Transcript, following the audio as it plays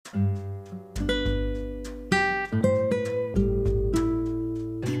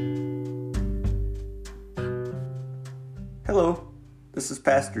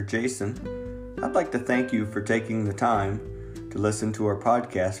Pastor Jason. I'd like to thank you for taking the time to listen to our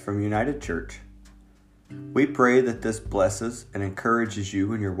podcast from United Church. We pray that this blesses and encourages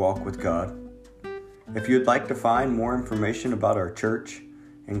you in your walk with God. If you'd like to find more information about our church,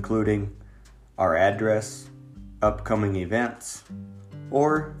 including our address, upcoming events,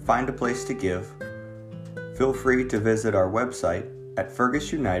 or find a place to give, feel free to visit our website at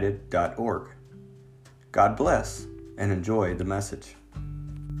fergusunited.org. God bless and enjoy the message.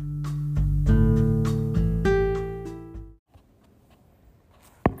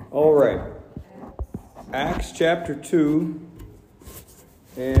 All right. Acts chapter 2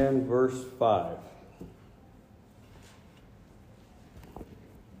 and verse 5.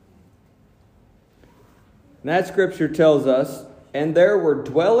 And that scripture tells us, "And there were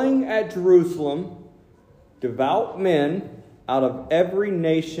dwelling at Jerusalem devout men out of every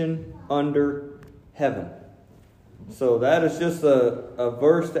nation under heaven." So that is just a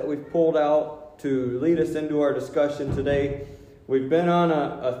verse that we've pulled out to lead us into our discussion today. We've been on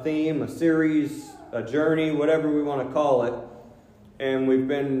a theme, a series, a journey, whatever we want to call it. And we've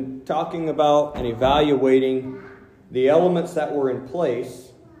been talking about and evaluating the elements that were in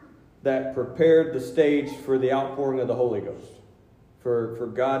place that prepared the stage for the outpouring of the Holy Ghost. For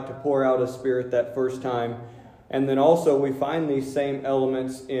God to pour out His Spirit that first time. And then also we find these same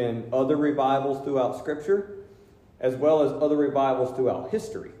elements in other revivals throughout Scripture, as well as other revivals throughout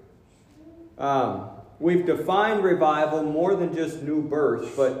history. We've defined revival more than just new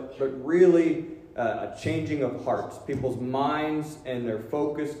birth, but really a changing of hearts, people's minds and their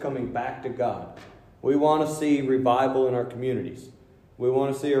focus coming back to God. We want to see revival in our communities. We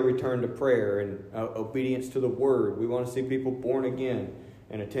want to see a return to prayer and obedience to the Word. We want to see people born again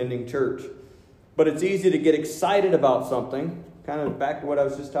and attending church. But it's easy to get excited about something, kind of back to what I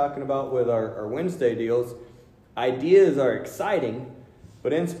was just talking about with our Wednesday deals. Ideas are exciting,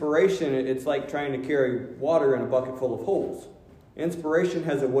 but inspiration, it's like trying to carry water in a bucket full of holes. Inspiration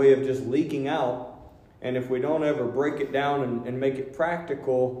has a way of just leaking out, and if we don't ever break it down and make it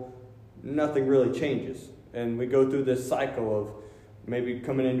practical, nothing really changes. And we go through this cycle of maybe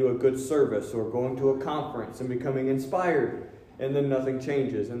coming into a good service or going to a conference and becoming inspired, and then nothing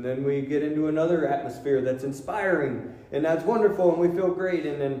changes. And then we get into another atmosphere that's inspiring, and that's wonderful, and we feel great,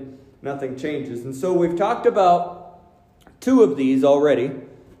 and then nothing changes. And so we've talked about two of these already.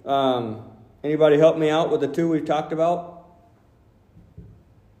 Anybody help me out with the two we've talked about?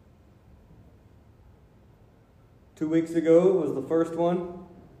 2 weeks ago was the first one.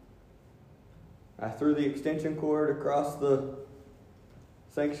 I threw the extension cord across the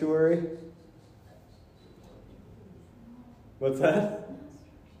sanctuary. What's that?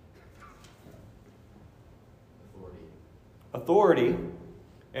 Authority.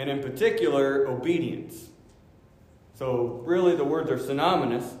 And in particular, obedience. So really the words are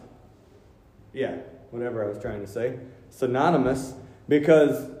synonymous. Yeah, whatever I was trying to say. Synonymous.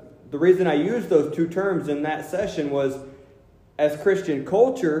 Because the reason I used those two terms in that session was, as Christian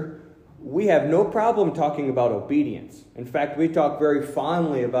culture, we have no problem talking about obedience. In fact, we talk very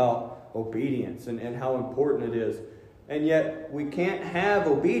fondly about obedience and how important it is. And yet, we can't have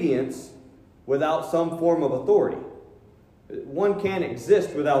obedience without some form of authority. One can't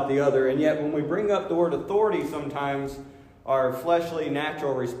exist without the other. And yet, when we bring up the word authority, sometimes our fleshly,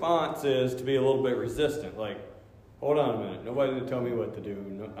 natural response is to be a little bit resistant. Like, hold on a minute. Nobody to tell me what to do.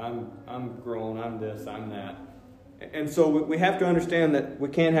 No, I'm grown. I'm this. I'm that. And so we have to understand that we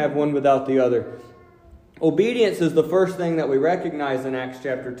can't have one without the other. Obedience is the first thing that we recognize in Acts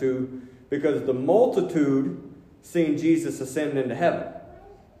chapter 2, because the multitude seen Jesus ascend into heaven.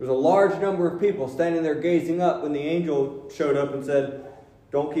 There's a large number of people standing there gazing up when the angel showed up and said,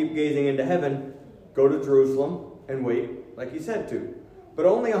 "Don't keep gazing into heaven. Go to Jerusalem and wait like he said to." But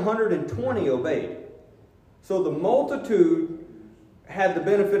only 120 obeyed. So the multitude had the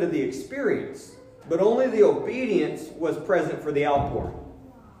benefit of the experience, but only the obedience was present for the outpouring.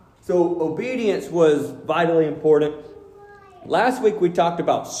 So obedience was vitally important. Last week we talked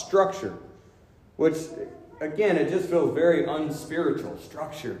about structure, which, again, it just feels very unspiritual,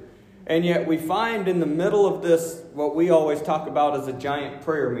 structure. And yet we find in the middle of this, what we always talk about as a giant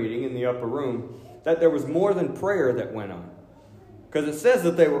prayer meeting in the upper room, that there was more than prayer that went on. Because it says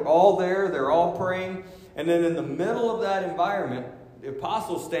that they were all there, they're all praying, and then in the middle of that environment, the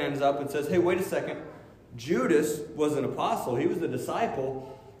apostle stands up and says, "Hey, wait a second. Judas was an apostle. He was a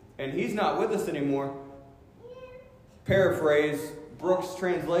disciple, and he's not with us anymore." Paraphrase Brooks'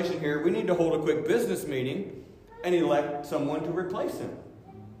 translation here, we need to hold a quick business meeting and elect someone to replace him.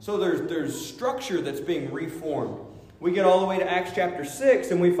 So there's structure that's being reformed. We get all the way to Acts chapter 6,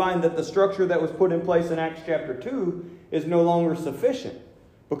 and we find that the structure that was put in place in Acts chapter 2 is no longer sufficient.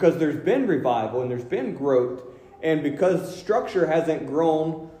 because there's been revival and there's been growth, and because structure hasn't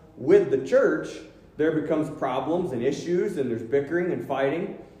grown with the church, there becomes problems and issues, and there's bickering and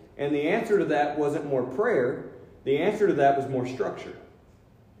fighting. And the answer to that wasn't more prayer. The answer to that was more structure.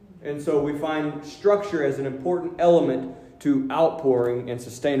 And so we find structure as an important element to outpouring and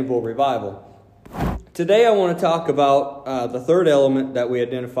sustainable revival. Today I want to talk about the third element that we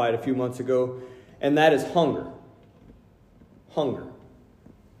identified a few months ago, and that is hunger. Hunger.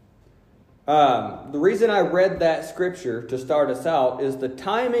 The reason I read that scripture to start us out is the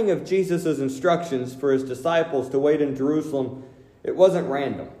timing of Jesus' instructions for his disciples to wait in Jerusalem. It wasn't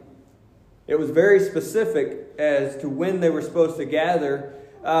random. It was very specific as to when they were supposed to gather.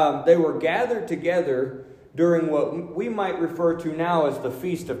 They were gathered together during what we might refer to now as the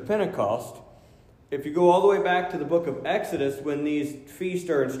Feast of Pentecost. If you go all the way back to the book of Exodus, when these feasts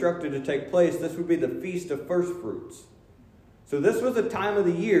are instructed to take place, this would be the Feast of First Fruits. So this was a time of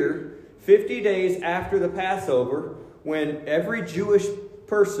the year, 50 days after the Passover, when every Jewish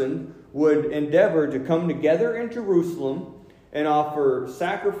person would endeavor to come together in Jerusalem and offer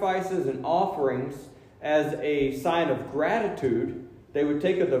sacrifices and offerings as a sign of gratitude. They would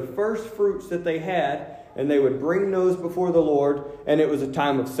take of the first fruits that they had, and they would bring those before the Lord, and it was a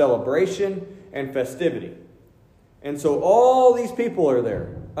time of celebration and festivity. And so all these people are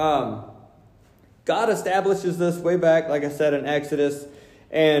there. God establishes this way back, like I said, in Exodus.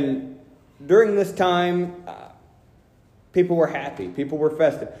 And during this time, people were happy. People were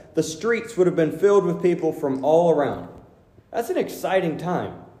festive. The streets would have been filled with people from all around. That's an exciting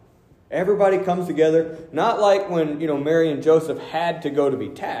time. Everybody comes together, not like when, Mary and Joseph had to go to be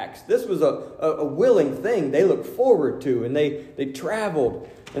taxed. This was a willing thing they looked forward to, and they traveled,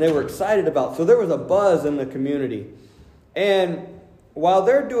 and they were excited about. So there was a buzz in the community. And while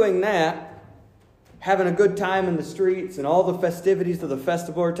they're doing that, having a good time in the streets, and all the festivities of the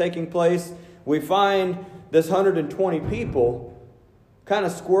festival are taking place, we find this 120 people kind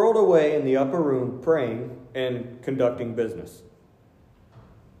of squirreled away in the upper room praying and conducting business.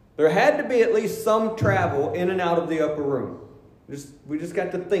 There had to be at least some travel in and out of the upper room. We just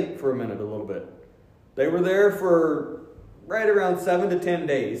got to think for a minute a little bit. They were there for right around 7 to 10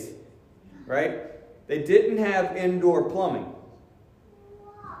 days, right? They didn't have indoor plumbing.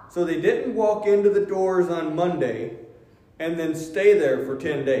 So they didn't walk into the doors on Monday and then stay there for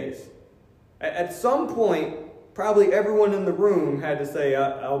 10 days. At some point, probably everyone in the room had to say,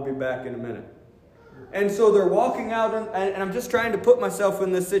 I'll be back in a minute. And so they're walking out, and I'm just trying to put myself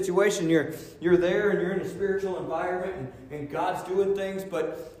in this situation. You're there, and you're in a spiritual environment, and God's doing things,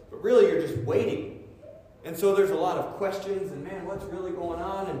 but really you're just waiting. And so there's a lot of questions, and man, what's really going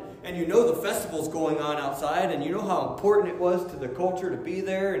on? And the festival's going on outside, and you know how important it was to the culture to be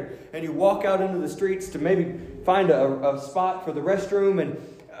there, and you walk out into the streets to maybe find a spot for the restroom, and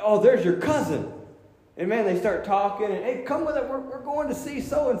there's your cousin. And man, they start talking, and hey, come with it. We're going to see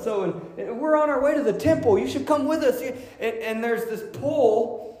so-and-so, and we're on our way to the temple. You should come with us. And there's this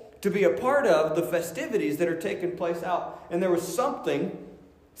pull to be a part of the festivities that are taking place out. And there was something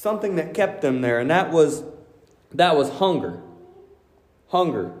that kept them there, and that was hunger.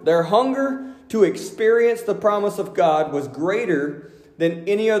 Hunger. Their hunger to experience the promise of God was greater than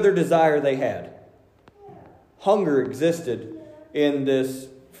any other desire they had. Hunger existed in this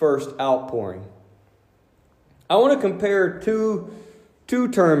first outpouring. I want to compare two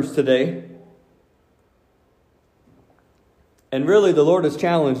terms today. And really, the Lord has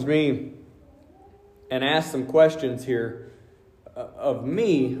challenged me and asked some questions here of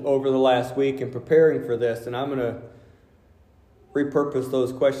me over the last week in preparing for this. And I'm going to repurpose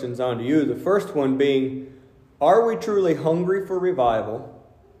those questions onto you. The first one being, are we truly hungry for revival,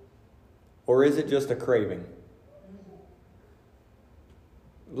 or is it just a craving?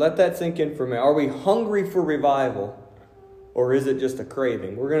 Let that sink in for me. Are we hungry for revival, or is it just a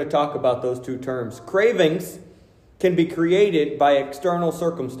craving? We're going to talk about those two terms. Cravings can be created by external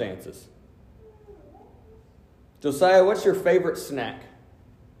circumstances. Josiah, what's your favorite snack?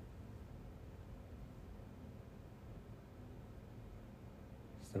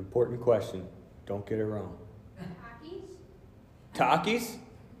 It's an important question. Don't get it wrong. Takis?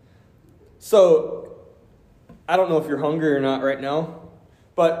 So, I don't know if you're hungry or not right now,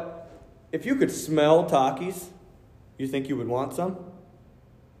 but if you could smell Takis, you think you would want some?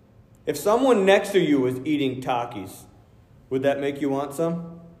 If someone next to you was eating Takis, would that make you want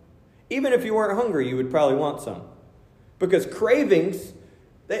some? Even if you weren't hungry, you would probably want some. Because cravings,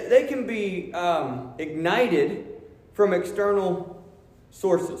 they can be ignited from external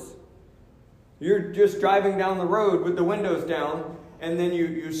sources. You're just driving down the road with the windows down, and then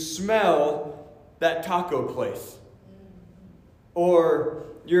you smell that taco place. Or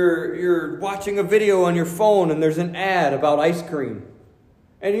you're watching a video on your phone and there's an ad about ice cream.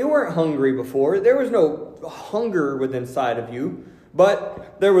 And you weren't hungry before. There was no hunger within inside of you.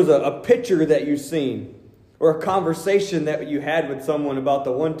 But there was a picture that you've seen, or a conversation that you had with someone about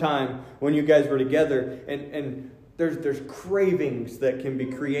the one time when you guys were together. And there's cravings that can be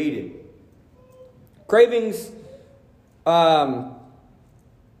created. Cravings are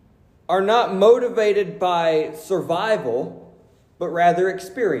not motivated by survival, but rather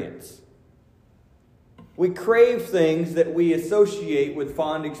experience. We crave things that we associate with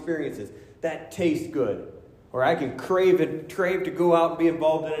fond experiences. That tastes good. Or I can crave to go out and be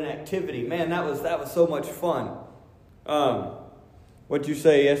involved in an activity. Man, that was so much fun. What'd you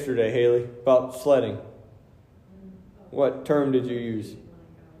say yesterday, Haley, about sledding? What term did you use?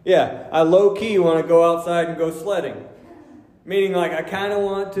 Yeah, I low-key want to go outside and go sledding. Meaning, like, I kind of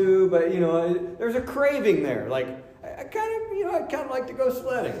want to, but, there's a craving there. Like, I kind of like to go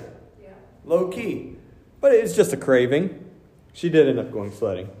sledding. Yeah. Low-key. But it's just a craving. She did end up going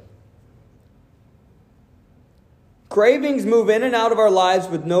sledding. Cravings move in and out of our lives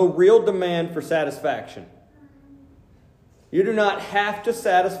with no real demand for satisfaction. You do not have to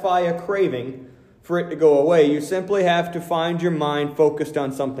satisfy a craving for it to go away. You simply have to find your mind focused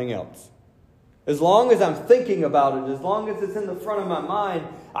on something else. As long as I'm thinking about it, as long as it's in the front of my mind,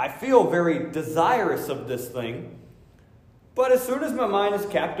 I feel very desirous of this thing. But as soon as my mind is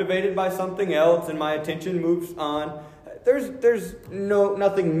captivated by something else and my attention moves on, there's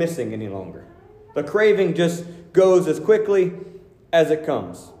nothing missing any longer. The craving just goes as quickly as it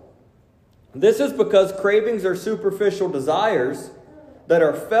comes. This is because cravings are superficial desires that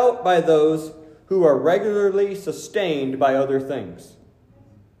are felt by those who are regularly sustained by other things.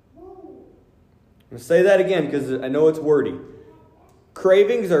 I'm going to say that again because I know it's wordy.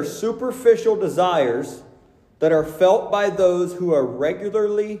 Cravings are superficial desires that are felt by those who are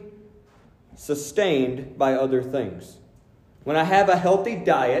regularly sustained by other things. When I have a healthy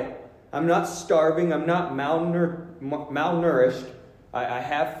diet, I'm not starving, I'm not malnourished, I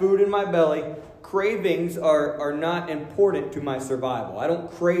have food in my belly. Cravings are not important to my survival. I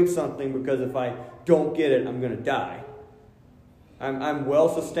don't crave something because if I don't get it, I'm going to die. I'm well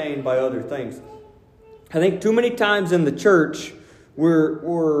sustained by other things. I think too many times in the church,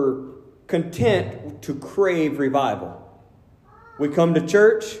 we're content to crave revival. We come to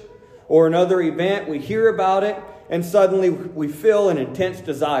church or another event, we hear about it, and suddenly we feel an intense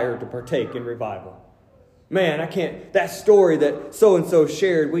desire to partake in revival. Man, that story that so-and-so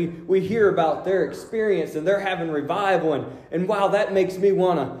shared, we hear about their experience and they're having revival, and wow, that makes me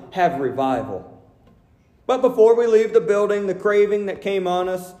want to have revival. But before we leave the building, the craving that came on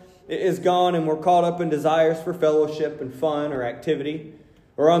us is gone and we're caught up in desires for fellowship and fun or activity.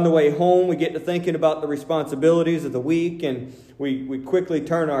 Or on the way home, we get to thinking about the responsibilities of the week and we quickly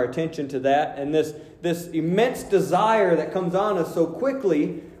turn our attention to that. And this immense desire that comes on us so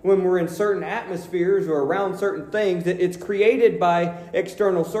quickly when we're in certain atmospheres or around certain things, it's created by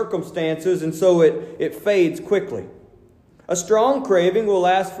external circumstances, and so it fades quickly. A strong craving will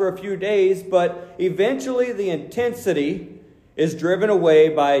last for a few days, but eventually the intensity is driven away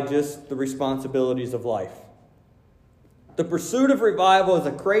by just the responsibilities of life. The pursuit of revival as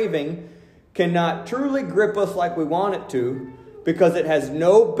a craving cannot truly grip us like we want it to because it has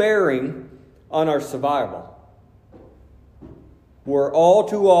no bearing on our survival. We're all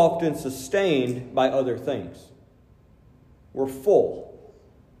too often sustained by other things. We're full.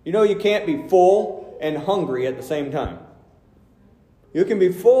 You can't be full and hungry at the same time. You can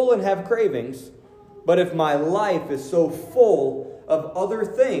be full and have cravings, but if my life is so full of other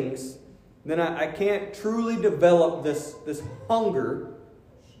things, then I can't truly develop this hunger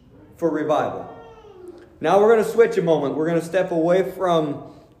for revival. Now we're going to switch a moment. We're going to step away from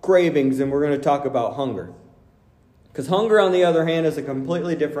cravings and we're going to talk about hunger. Because hunger, on the other hand, is a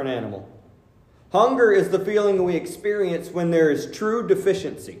completely different animal. Hunger is the feeling we experience when there is true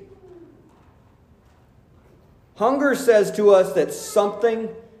deficiency. Hunger says to us that something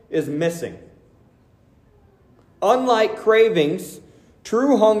is missing. Unlike cravings,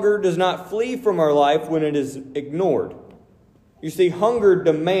 true hunger does not flee from our life when it is ignored. You see, hunger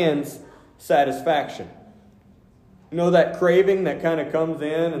demands satisfaction. That craving that kind of comes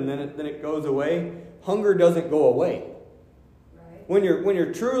in and then it goes away? Hunger doesn't go away. Right. When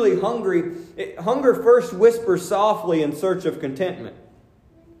you're truly hungry, hunger first whispers softly in search of contentment.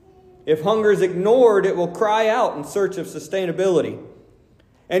 If hunger is ignored, it will cry out in search of sustainability.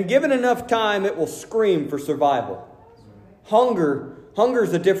 And given enough time, it will scream for survival. Hunger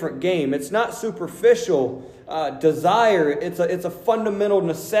is a different game. It's not superficial desire. It's a fundamental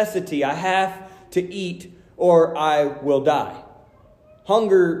necessity. I have to eat or I will die.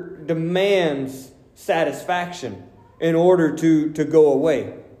 Hunger demands satisfaction in order to go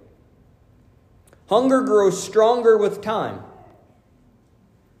away. Hunger grows stronger with time.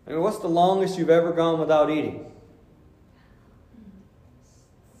 I mean, what's the longest you've ever gone without eating?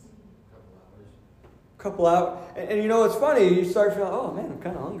 Couple hours. And you know, it's funny. You start feeling, oh man, I'm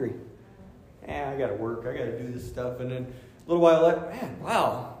kind of hungry. I got to work. I got to do this stuff. And then a little while later, man,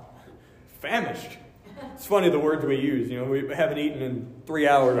 wow, famished. It's funny the words we use. You know, we haven't eaten in 3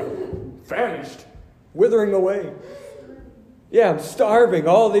 hours. Famished. Withering away. Yeah, I'm starving.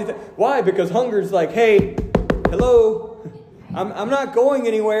 All these. Why? Because hunger's like, hey, hello. I'm not going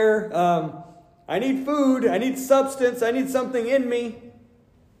anywhere. I need food. I need substance. I need something in me.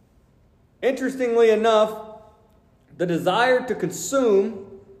 Interestingly enough, the desire to consume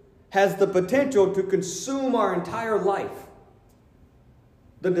has the potential to consume our entire life.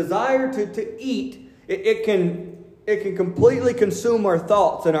 The desire to eat, it can completely consume our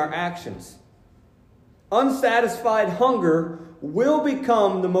thoughts and our actions. Unsatisfied hunger will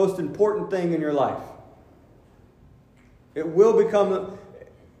become the most important thing in your life. It will become...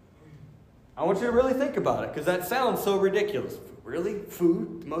 I want you to really think about it, because that sounds so ridiculous. Really?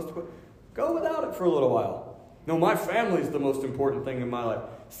 Food? The most important? Go without it for a little while. No, my family's the most important thing in my life.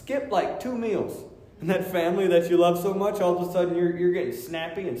 Skip like 2 meals. And that family that you love so much, all of a sudden you're getting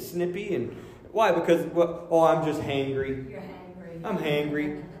snappy and snippy. And why? Because, I'm just hangry. You're hangry. I'm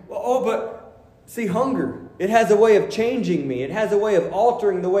hangry. But see, hunger, it has a way of changing me. It has a way of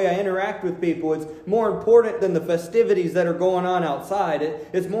altering the way I interact with people. It's more important than the festivities that are going on outside.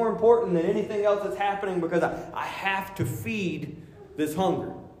 It's more important than anything else that's happening because I have to feed this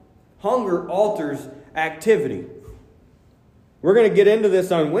hunger. Hunger alters activity. We're going to get into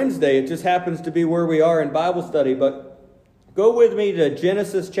this on Wednesday. It just happens to be where we are in Bible study. But go with me to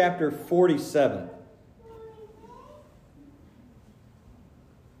Genesis chapter 47.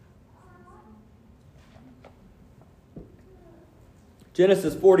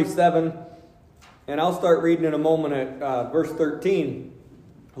 Genesis 47, and I'll start reading in a moment at verse 13.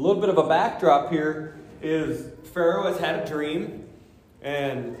 A little bit of a backdrop here is Pharaoh has had a dream,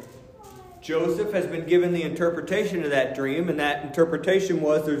 and Joseph has been given the interpretation of that dream, and that interpretation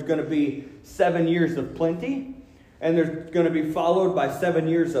was there's going to be 7 years of plenty, and there's going to be followed by 7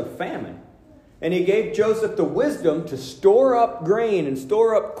 years of famine. And he gave Joseph the wisdom to store up grain and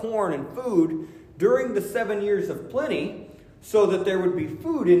store up corn and food during the 7 years of plenty, so that there would be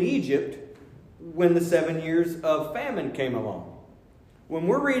food in Egypt when the 7 years of famine came along. When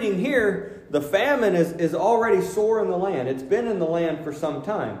we're reading here, the famine is already sore in the land. It's been in the land for some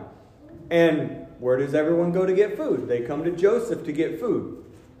time. And where does everyone go to get food? They come to Joseph to get food.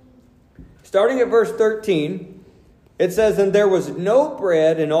 Starting at verse 13, it says, "And there was no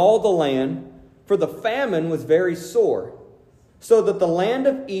bread in all the land, for the famine was very sore, so that the land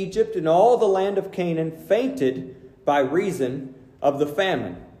of Egypt and all the land of Canaan fainted by reason of the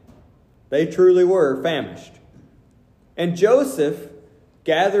famine." They truly were famished. "And Joseph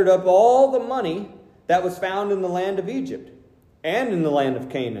gathered up all the money that was found in the land of Egypt and in the land of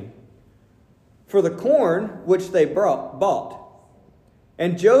Canaan, for the corn which they bought.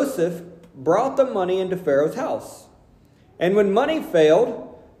 And Joseph brought the money into Pharaoh's house. And when money failed,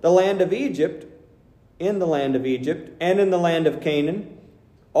 in the land of Egypt, and in the land of Canaan,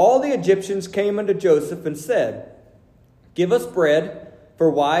 all the Egyptians came unto Joseph and said, Give us bread, for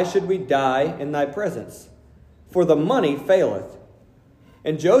why should we die in thy presence? For the money faileth.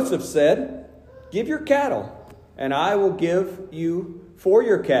 And Joseph said, Give your cattle, and I will give you for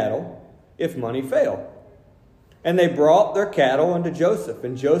your cattle, if money fail. And they brought their cattle unto Joseph,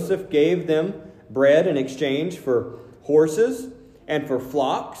 and Joseph gave them bread in exchange for horses, and for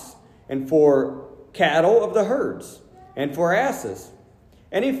flocks, and for cattle of the herds, and for asses.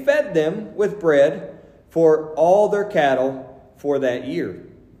 And he fed them with bread for all their cattle for that year.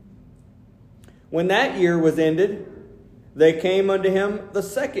 When that year was ended, they came unto him the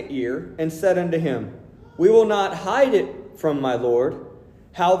second year, and said unto him, We will not hide it from my Lord,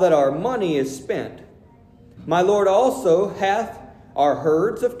 how that our money is spent. My Lord also hath our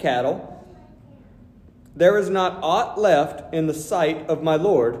herds of cattle. There is not aught left in the sight of my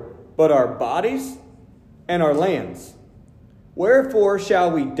Lord, but our bodies and our lands. Wherefore shall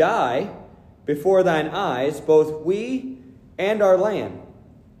we die before thine eyes, both we and our land?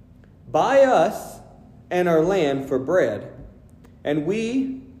 Buy us and our land for bread, and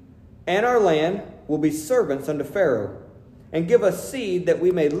we and our land will be servants unto Pharaoh. And give us seed that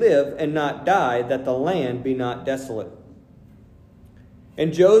we may live and not die, that the land be not desolate.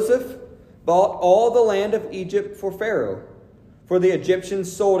 And Joseph bought all the land of Egypt for Pharaoh, for the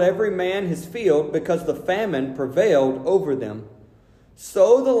Egyptians sold every man his field, because the famine prevailed over them.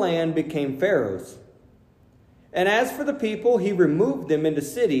 So the land became Pharaoh's. And as for the people, he removed them into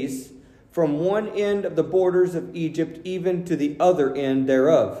cities from one end of the borders of Egypt even to the other end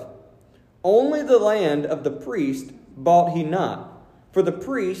thereof. Only the land of the priest bought he not, for the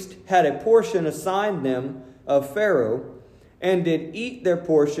priest had a portion assigned them of Pharaoh, and did eat their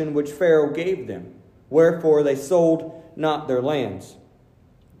portion which Pharaoh gave them. Wherefore they sold not their lands.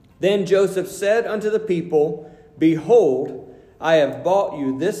 Then Joseph said unto the people, Behold, I have bought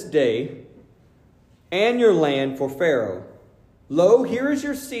you this day and your land for Pharaoh. Lo, here is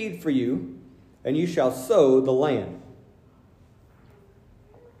your seed for you, and you shall sow the land.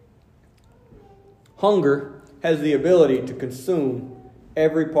 Hunger has the ability to consume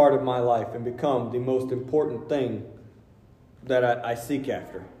every part of my life and become the most important thing that I seek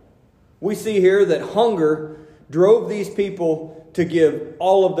after. We see here that hunger drove these people to give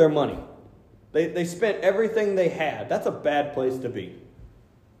all of their money. They spent everything they had. That's a bad place to be.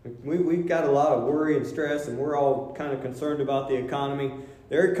 We've got a lot of worry and stress, and we're all kind of concerned about the economy.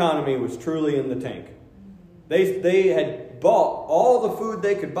 Their economy was truly in the tank. They had bought all the food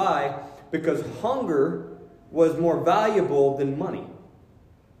they could buy because hunger was more valuable than money.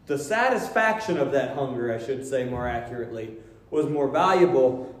 The satisfaction of that hunger, I should say more accurately, was more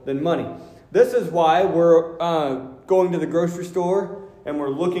valuable than money. This is why we're going to the grocery store and we're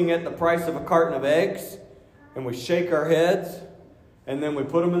looking at the price of a carton of eggs and we shake our heads and then we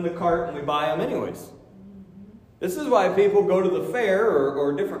put them in the cart and we buy them anyways. This is why people go to the fair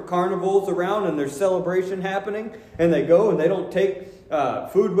or different carnivals around and there's celebration happening and they go and they don't take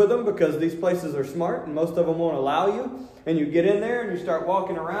food with them because these places are smart and most of them won't allow you. And you get in there and you start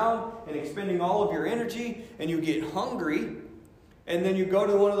walking around and expending all of your energy and you get hungry. And then you go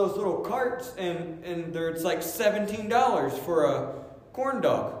to one of those little carts and it's like $17 for a corn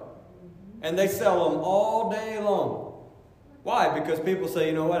dog. And they sell them all day long. Why? Because people say,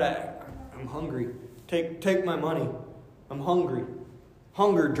 you know what, I'm hungry. Take my money. I'm hungry.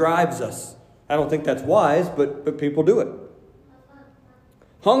 Hunger drives us. I don't think that's wise, but people do it.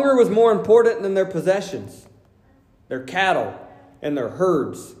 Hunger was more important than their possessions, their cattle and their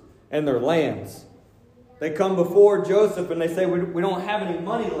herds and their lands. They come before Joseph and they say, we don't have any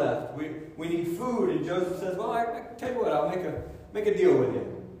money left. We need food. And Joseph says, well, I tell you what, I'll make a deal with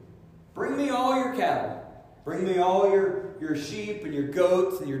you. Bring me all your cattle. Bring me all your sheep and your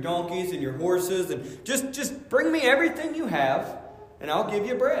goats and your donkeys and your horses. And just bring me everything you have and I'll give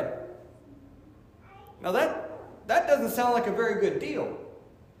you bread. Now that doesn't sound like a very good deal.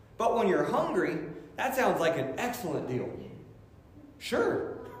 But when you're hungry, that sounds like an excellent deal.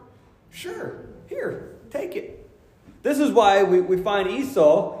 Sure. Here, take it. This is why we find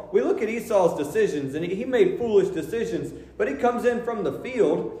Esau. We look at Esau's decisions, and he made foolish decisions. But he comes in from the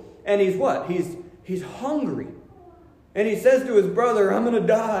field, and he's what? He's hungry. And he says to his brother, I'm going to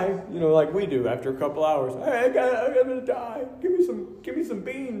die. You know, like we do after a couple hours. Hey, I'm going to die. Give me some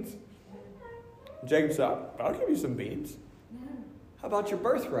beans. Jacob said, I'll give you some beans. How about your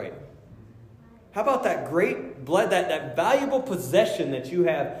birthright? How about that great blood, that valuable possession that you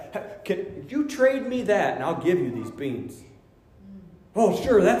have? Can you trade me that and I'll give you these beans? Oh,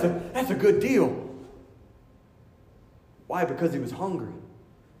 sure, that's a good deal. Why? Because he was hungry.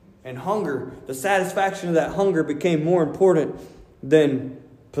 And hunger, the satisfaction of that hunger became more important than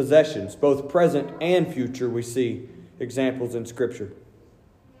possessions, both present and future. We see examples in Scripture.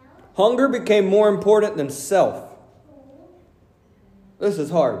 Hunger became more important than self. This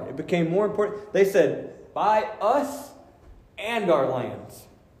is hard. It became more important. They said, buy us and our lands.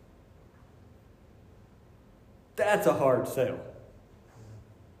 That's a hard sale.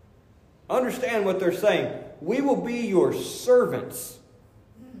 Understand what they're saying. We will be your servants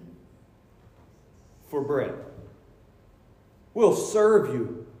for bread. We'll serve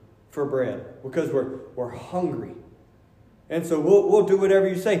you for bread because we're hungry. And so we'll do whatever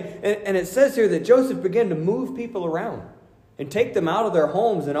you say. And it says here that Joseph began to move people around and take them out of their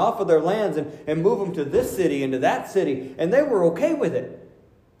homes and off of their lands and move them to this city and to that city. And they were okay with it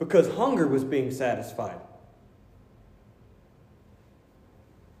because hunger was being satisfied.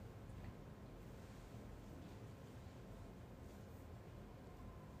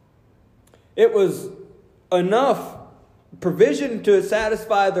 It was enough. Provision to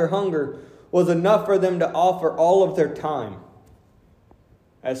satisfy their hunger was enough for them to offer all of their time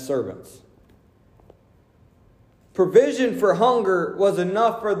as servants. Provision for hunger was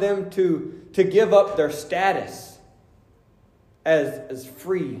enough for them to give up their status as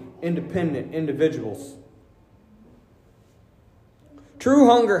free, independent individuals. True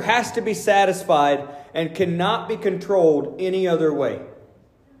hunger has to be satisfied and cannot be controlled any other way.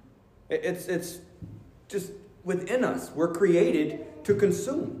 It's just within us. We're created to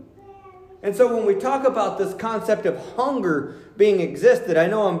consume. And so when we talk about this concept of hunger being existed, I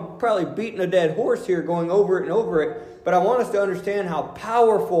know I'm probably beating a dead horse here going over it and over it, but I want us to understand how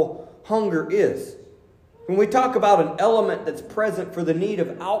powerful hunger is. When we talk about an element that's present for the need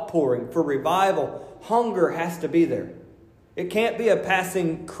of outpouring, for revival, hunger has to be there. It can't be a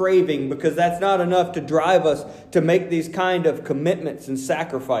passing craving, because that's not enough to drive us to make these kind of commitments and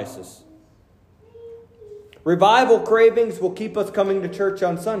sacrifices. Revival cravings will keep us coming to church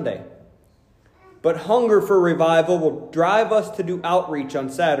on Sunday. But hunger for revival will drive us to do outreach on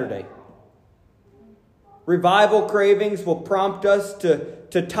Saturday. Revival cravings will prompt us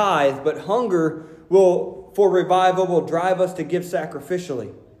to tithe, but hunger for revival will drive us to give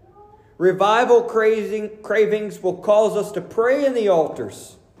sacrificially. Revival cravings will cause us to pray in the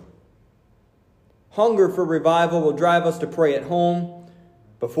altars. Hunger for revival will drive us to pray at home,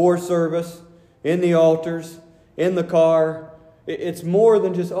 before service, in the altars, in the car. It's more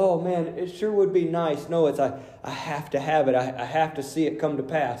than just, oh man, it sure would be nice. No, it's I have to have it. I have to see it come to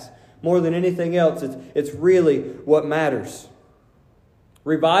pass. More than anything else, it's really what matters.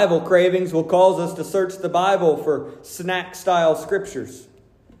 Revival cravings will cause us to search the Bible for snack-style scriptures.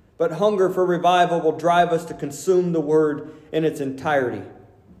 But hunger for revival will drive us to consume the Word in its entirety.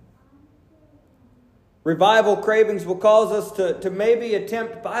 Revival cravings will cause us to maybe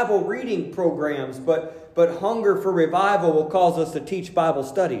attempt Bible reading programs, but hunger for revival will cause us to teach Bible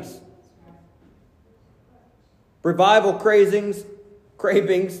studies. Revival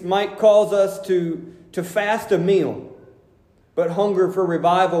cravings might cause us to fast a meal, but hunger for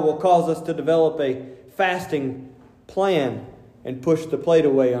revival will cause us to develop a fasting plan and push the plate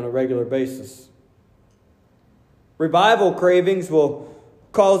away on a regular basis. Revival cravings will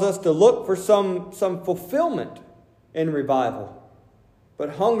cause us to look for some fulfillment in revival.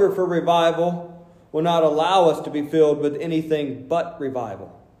 But hunger for revival will not allow us to be filled with anything but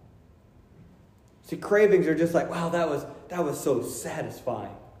revival. See, cravings are just like, wow, that was so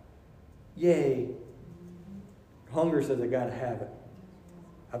satisfying. Yay. Hunger says, I got to have it.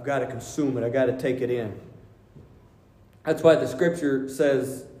 I've got to consume it. I've got to take it in. That's why the scripture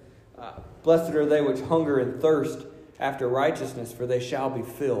says, blessed are they which hunger and thirst after righteousness, for they shall be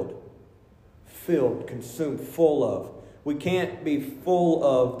filled. Filled, consumed, full of. We can't be full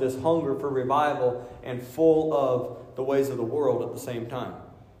of this hunger for revival and full of the ways of the world at the same time.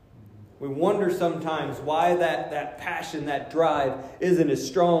 We wonder sometimes why that passion, that drive isn't as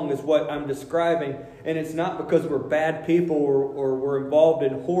strong as what I'm describing. And it's not because we're bad people or we're involved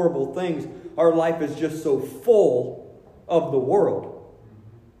in horrible things. Our life is just so full of the world.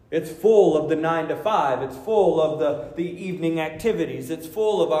 It's full of the 9 to 5. It's full of the evening activities. It's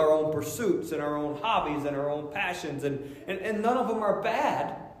full of our own pursuits and our own hobbies and our own passions. And none of them are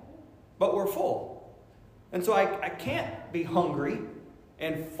bad, but we're full. And so I can't be hungry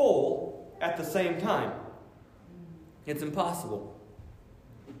and full at the same time. It's impossible.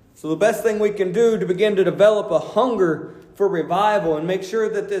 So the best thing we can do to begin to develop a hunger for revival and make sure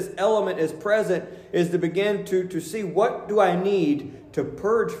that this element is present is to begin to see, what do I need to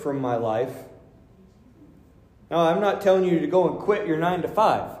purge from my life? Now, I'm not telling you to go and quit your 9 to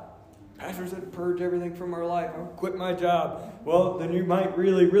 5. Pastor said purge everything from our life. I'll quit my job. Well, then you might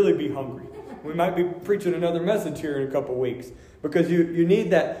really, really be hungry. We might be preaching another message here in a couple weeks, because you need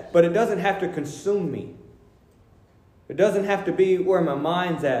that. But it doesn't have to consume me. It doesn't have to be where my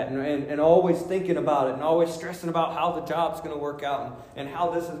mind's at and always thinking about it and always stressing about how the job's going to work out and how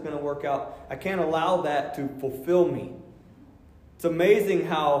this is going to work out. I can't allow that to fulfill me. It's amazing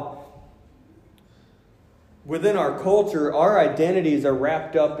how within our culture, our identities are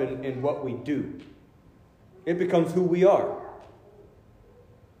wrapped up in what we do. It becomes who we are.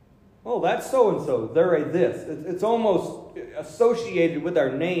 Oh, that's so-and-so. They're a this. It's almost associated with our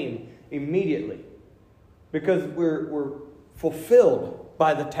name immediately. Because we're fulfilled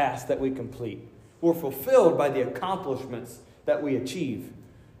by the tasks that we complete. We're fulfilled by the accomplishments that we achieve.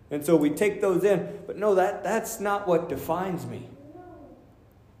 And so we take those in. But no, that's not what defines me.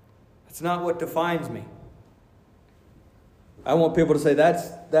 That's not what defines me. I want people to say,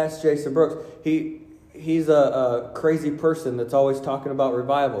 that's Jason Brooks. He's a crazy person that's always talking about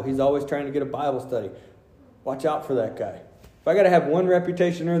revival. He's always trying to get a Bible study. Watch out for that guy. If I got to have one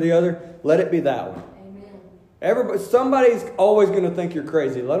reputation or the other, let it be that one. Somebody's always going to think you're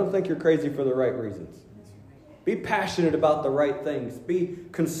crazy. Let them think you're crazy for the right reasons. Be passionate about the right things. Be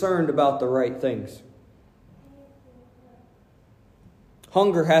concerned about the right things.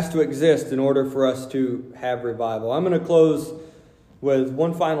 Hunger has to exist in order for us to have revival. I'm going to close with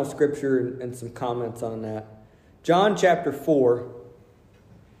one final scripture and some comments on that. John chapter 4,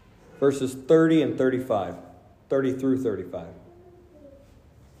 verses 30 and 35. 30 through 35.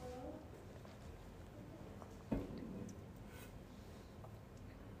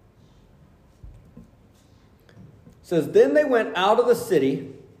 says, Then they went out of the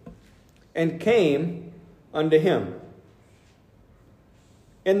city and came unto him.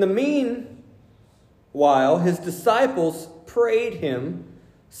 In the meanwhile, his disciples prayed him,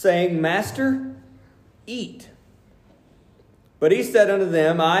 saying, Master, eat. But he said unto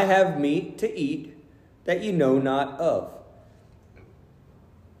them, I have meat to eat that ye know not of.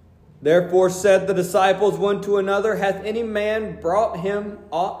 Therefore said the disciples one to another, Hath any man brought him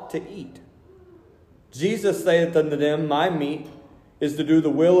aught to eat? Jesus saith unto them, My meat is to do the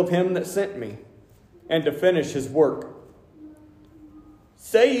will of him that sent me, and to finish his work.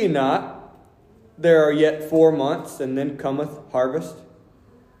 Say ye not, There are yet 4 months, and then cometh harvest?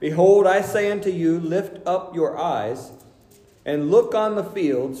 Behold, I say unto you, Lift up your eyes, and look on the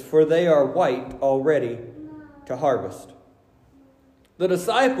fields, for they are white already to harvest. The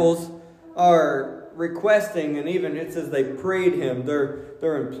disciples are requesting, and even it says they prayed him,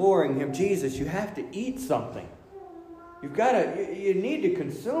 they're imploring him, Jesus, you have to eat something. You need to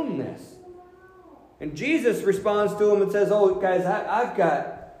consume this. And Jesus responds to them and says, Oh, guys, I've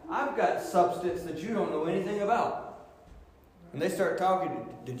got substance that you don't know anything about. And they start talking.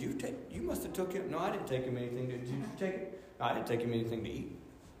 You must have took him. No, I didn't take him anything. Did you take it? No, I didn't take him anything to eat.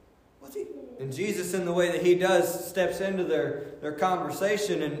 What's he? And Jesus, in the way that he does, steps into their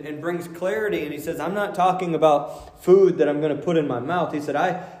conversation and brings clarity. And he says, I'm not talking about food that I'm going to put in my mouth. He said,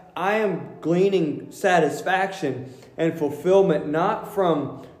 I am gleaning satisfaction and fulfillment not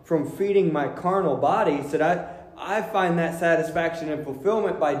from feeding my carnal body. He said, I find that satisfaction and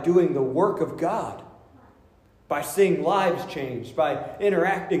fulfillment by doing the work of God, by seeing lives changed, by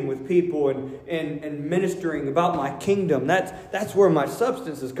interacting with people and ministering about my kingdom. That's where my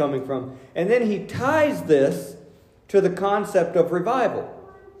substance is coming from. And then he ties this to the concept of revival.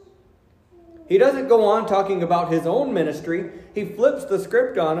 He doesn't go on talking about his own ministry. He flips the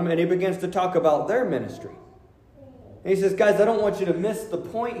script on them and he begins to talk about their ministry. And he says, guys, I don't want you to miss the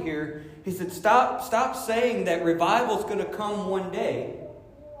point here. He said, stop saying that revival is going to come one day.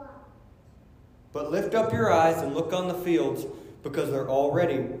 But lift up your eyes and look on the fields because they're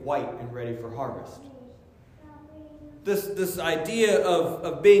already white and ready for harvest. This idea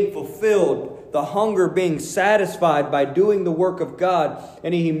of being fulfilled, the hunger being satisfied by doing the work of God.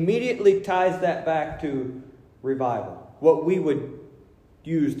 And he immediately ties that back to revival. What we would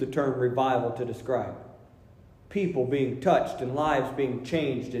use the term revival to describe. People being touched and lives being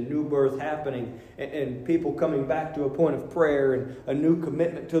changed and new birth happening and people coming back to a point of prayer and a new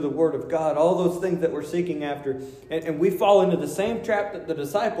commitment to the Word of God. All those things that we're seeking after. And we fall into the same trap that the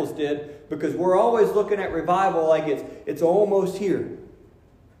disciples did because we're always looking at revival like it's almost here.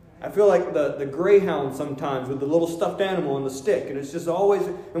 I feel like the greyhound sometimes with the little stuffed animal and the stick. And it's just always,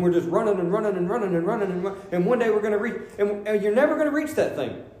 and we're just running and running and running and running and running. And one day we're going to reach, and you're never going to reach that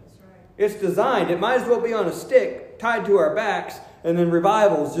thing. It's designed. It might as well be on a stick tied to our backs, and then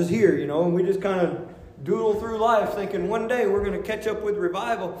revival's just here, and we just kind of doodle through life thinking one day we're going to catch up with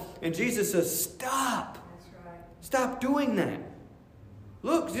revival. And Jesus says, stop. That's right. Stop doing that.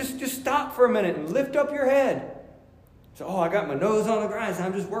 Look, just stop for a minute and lift up your head. So, I got my nose on the grind, so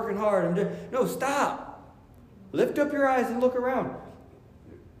I'm just working hard. No, stop. Lift up your eyes and look around.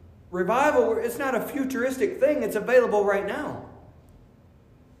 Revival, it's not a futuristic thing. It's available right now.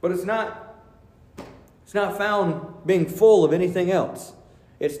 But it's not found being full of anything else.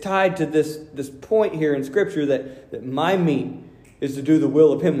 It's tied to this point here in Scripture that my meat is to do the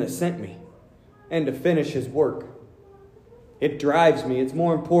will of him that sent me and to finish his work. It drives me. It's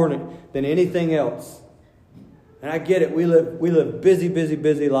more important than anything else. And I get it. We live busy, busy,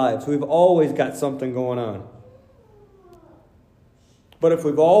 busy lives. We've always got something going on. But if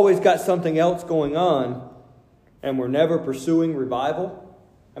we've always got something else going on and we're never pursuing revival,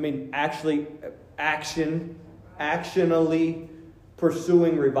 actually, actionally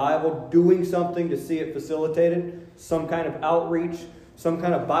pursuing revival, doing something to see it facilitated, some kind of outreach, some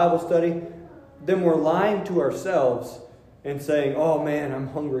kind of Bible study, then we're lying to ourselves and saying, oh man, I'm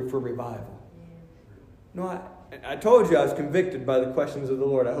hungry for revival. No, I told you I was convicted by the questions of the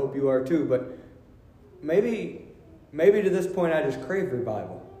Lord. I hope you are too, but maybe to this point I just crave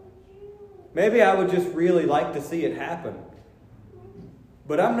revival. Maybe I would just really like to see it happen.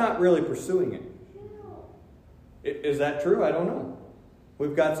 But I'm not really pursuing it. Is that true? I don't know.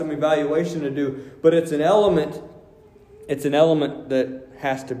 We've got some evaluation to do, but it's an element that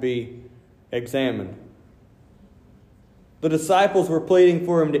has to be examined. The disciples were pleading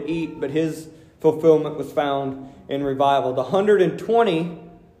for him to eat, but his fulfillment was found in revival. The 120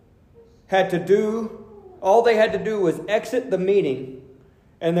 all they had to do was exit the meeting,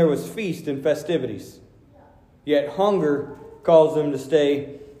 and there was feast and festivities. Yet hunger calls them to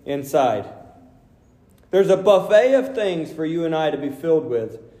stay inside. There's a buffet of things for you and I to be filled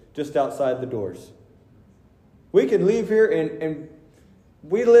with just outside the doors. We can leave here and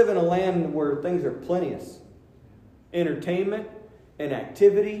we live in a land where things are plenteous. Entertainment and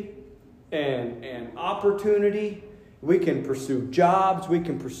activity and opportunity. We can pursue jobs. We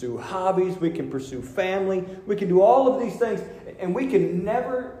can pursue hobbies. We can pursue family. We can do all of these things. And we could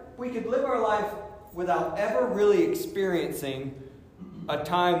live our life without ever really experiencing a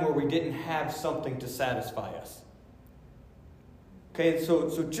time where we didn't have something to satisfy us. Okay,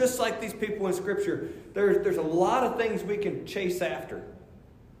 so just like these people in Scripture, there's a lot of things we can chase after.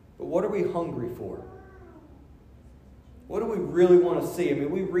 But what are we hungry for? What do we really want to see? I mean,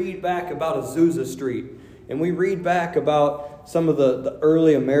 we read back about Azusa Street, and we read back about some of the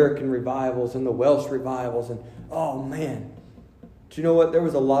early American revivals and the Welsh revivals, and oh man, do you know what? There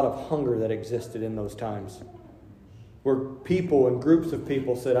was a lot of hunger that existed in those times, where people and groups of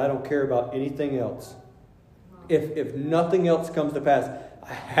people said, I don't care about anything else. If nothing else comes to pass,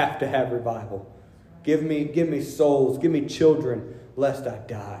 I have to have revival. Give me souls, give me children, lest I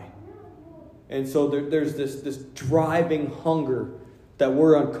die. And so there's this driving hunger that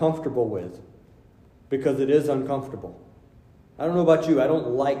we're uncomfortable with, because it is uncomfortable. I don't know about you, I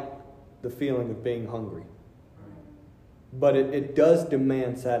don't like the feeling of being hungry. But it does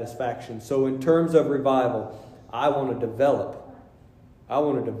demand satisfaction. So in terms of revival, I want to develop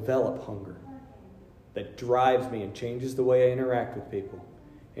hunger that drives me and changes the way I interact with people,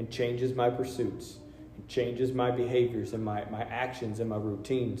 and changes my pursuits, and changes my behaviors and my actions and my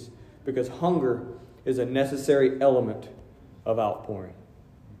routines. Because hunger is a necessary element of outpouring.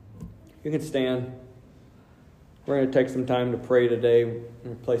 You can stand. We're going to take some time to pray today. We're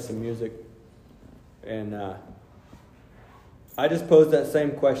going to play some music. And I just posed that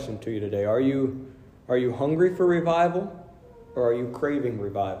same question to you today. Are you hungry for revival, or are you craving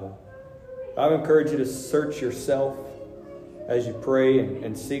revival? I would encourage you to search yourself as you pray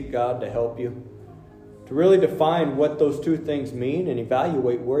and seek God to help you, to really define what those two things mean and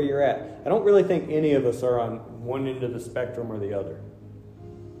evaluate where you're at. I don't really think any of us are on one end of the spectrum or the other.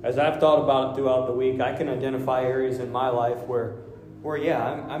 As I've thought about it throughout the week, I can identify areas in my life where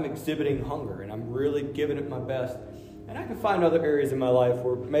I'm exhibiting hunger and I'm really giving it my best. And I can find other areas in my life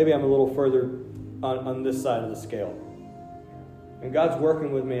where maybe I'm a little further on this side of the scale. And God's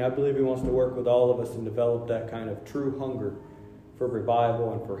working with me. I believe He wants to work with all of us and develop that kind of true hunger for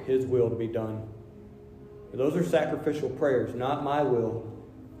revival and for His will to be done. Those are sacrificial prayers, not my will,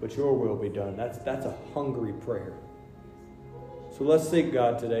 but your will be done. That's a hungry prayer. So let's seek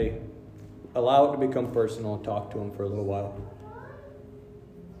God today. Allow it to become personal and talk to Him for a little while.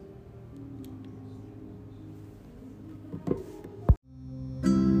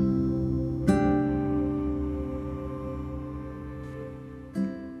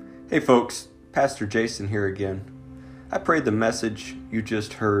 Hey folks, Pastor Jason here again. I pray the message you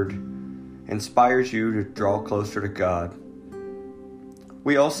just heard inspires you to draw closer to God.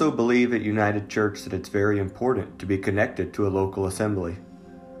 We also believe at United Church that it's very important to be connected to a local assembly.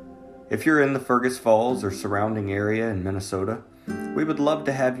 If you're in the Fergus Falls or surrounding area in Minnesota, we would love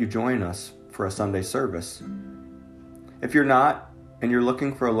to have you join us for a Sunday service. If you're not, and you're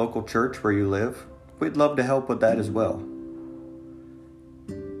looking for a local church where you live, we'd love to help with that as well.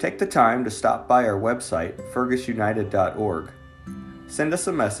 Take the time to stop by our website, fergusunited.org. Send us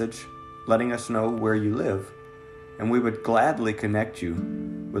a message letting us know where you live, and we would gladly connect you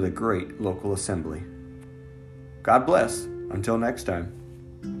with a great local assembly. God bless. Until next time.